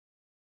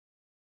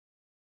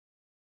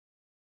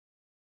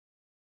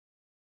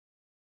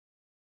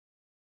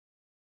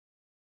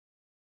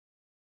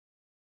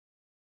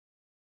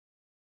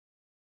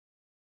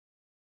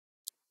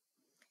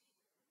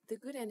The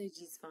Good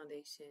Energies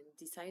Foundation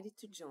decided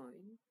to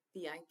join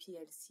the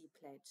IPLC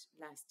pledge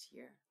last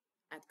year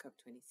at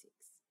COP26.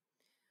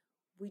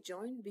 We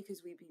joined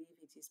because we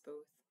believe it is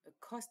both a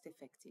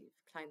cost-effective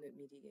climate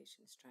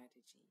mitigation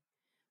strategy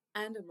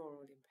and a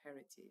moral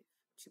imperative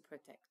to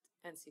protect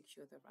and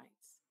secure the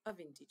rights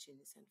of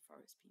Indigenous and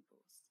forest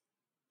peoples.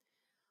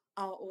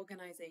 Our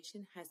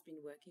organization has been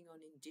working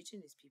on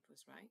Indigenous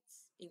peoples'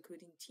 rights,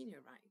 including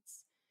tenure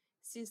rights,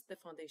 since the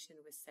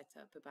foundation was set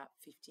up about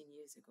 15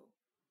 years ago.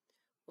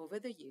 Over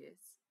the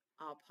years,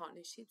 our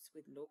partnerships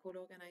with local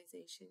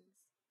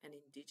organizations and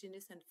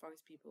Indigenous and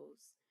forest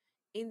peoples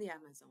in the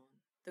Amazon,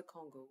 the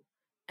Congo,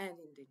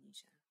 and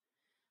Indonesia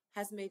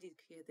has made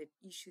it clear that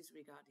issues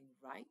regarding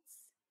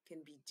rights can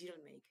be deal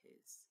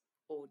makers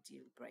or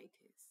deal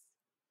breakers.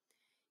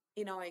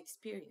 In our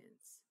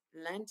experience,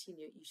 land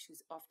tenure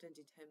issues often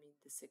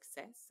determine the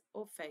success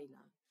or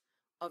failure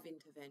of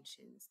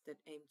interventions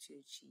that aim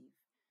to achieve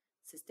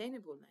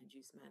sustainable land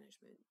use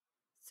management,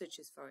 such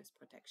as forest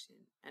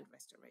protection and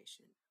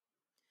restoration.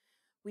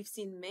 We've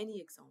seen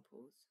many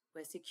examples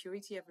where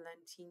security of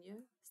land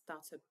tenure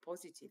starts a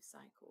positive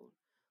cycle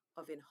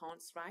of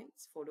enhanced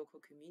rights for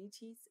local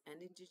communities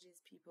and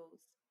Indigenous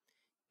peoples,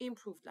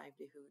 improved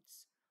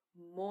livelihoods,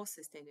 more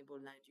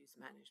sustainable land use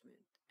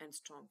management, and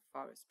strong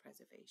forest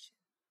preservation.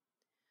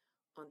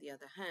 On the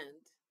other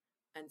hand,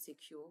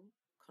 unsecure,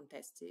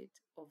 contested,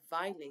 or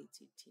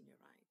violated tenure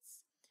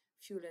rights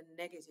fuel a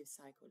negative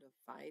cycle of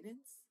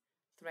violence,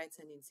 threats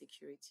and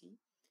insecurity,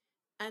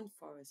 and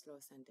forest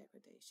loss and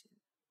degradation.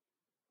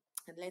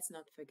 And let's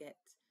not forget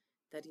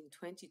that in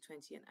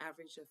 2020, an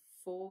average of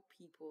 4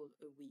 people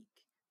a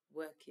week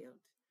were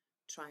killed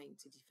trying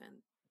to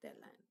defend their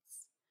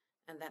lands.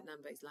 And that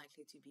number is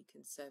likely to be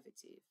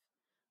conservative,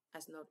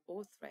 as not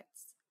all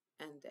threats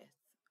and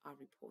death are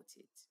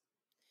reported.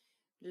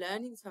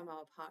 Learnings from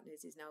our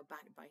partners is now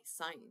backed by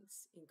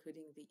science,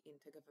 including the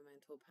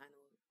Intergovernmental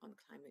Panel on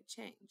Climate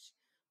Change,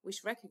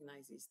 which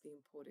recognizes the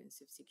importance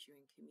of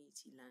securing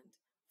community land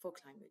for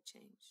climate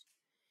change.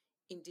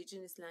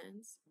 Indigenous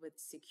lands with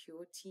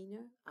secure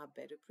tenure are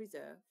better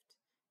preserved,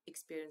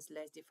 experience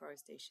less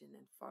deforestation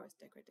and forest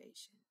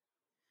degradation.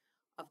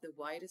 Of the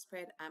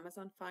widespread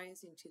Amazon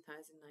fires in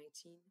 2019,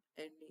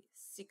 only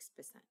 6%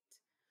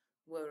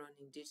 were on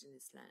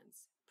Indigenous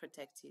lands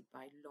protected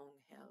by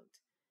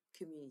long-held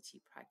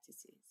community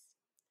practices.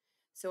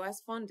 So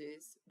as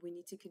funders, we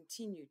need to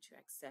continue to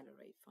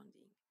accelerate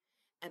funding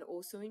and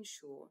also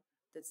ensure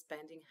that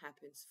spending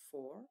happens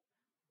for,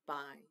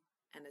 by,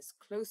 and as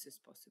close as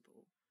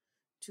possible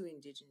to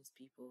Indigenous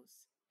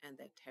peoples and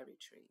their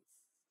territories.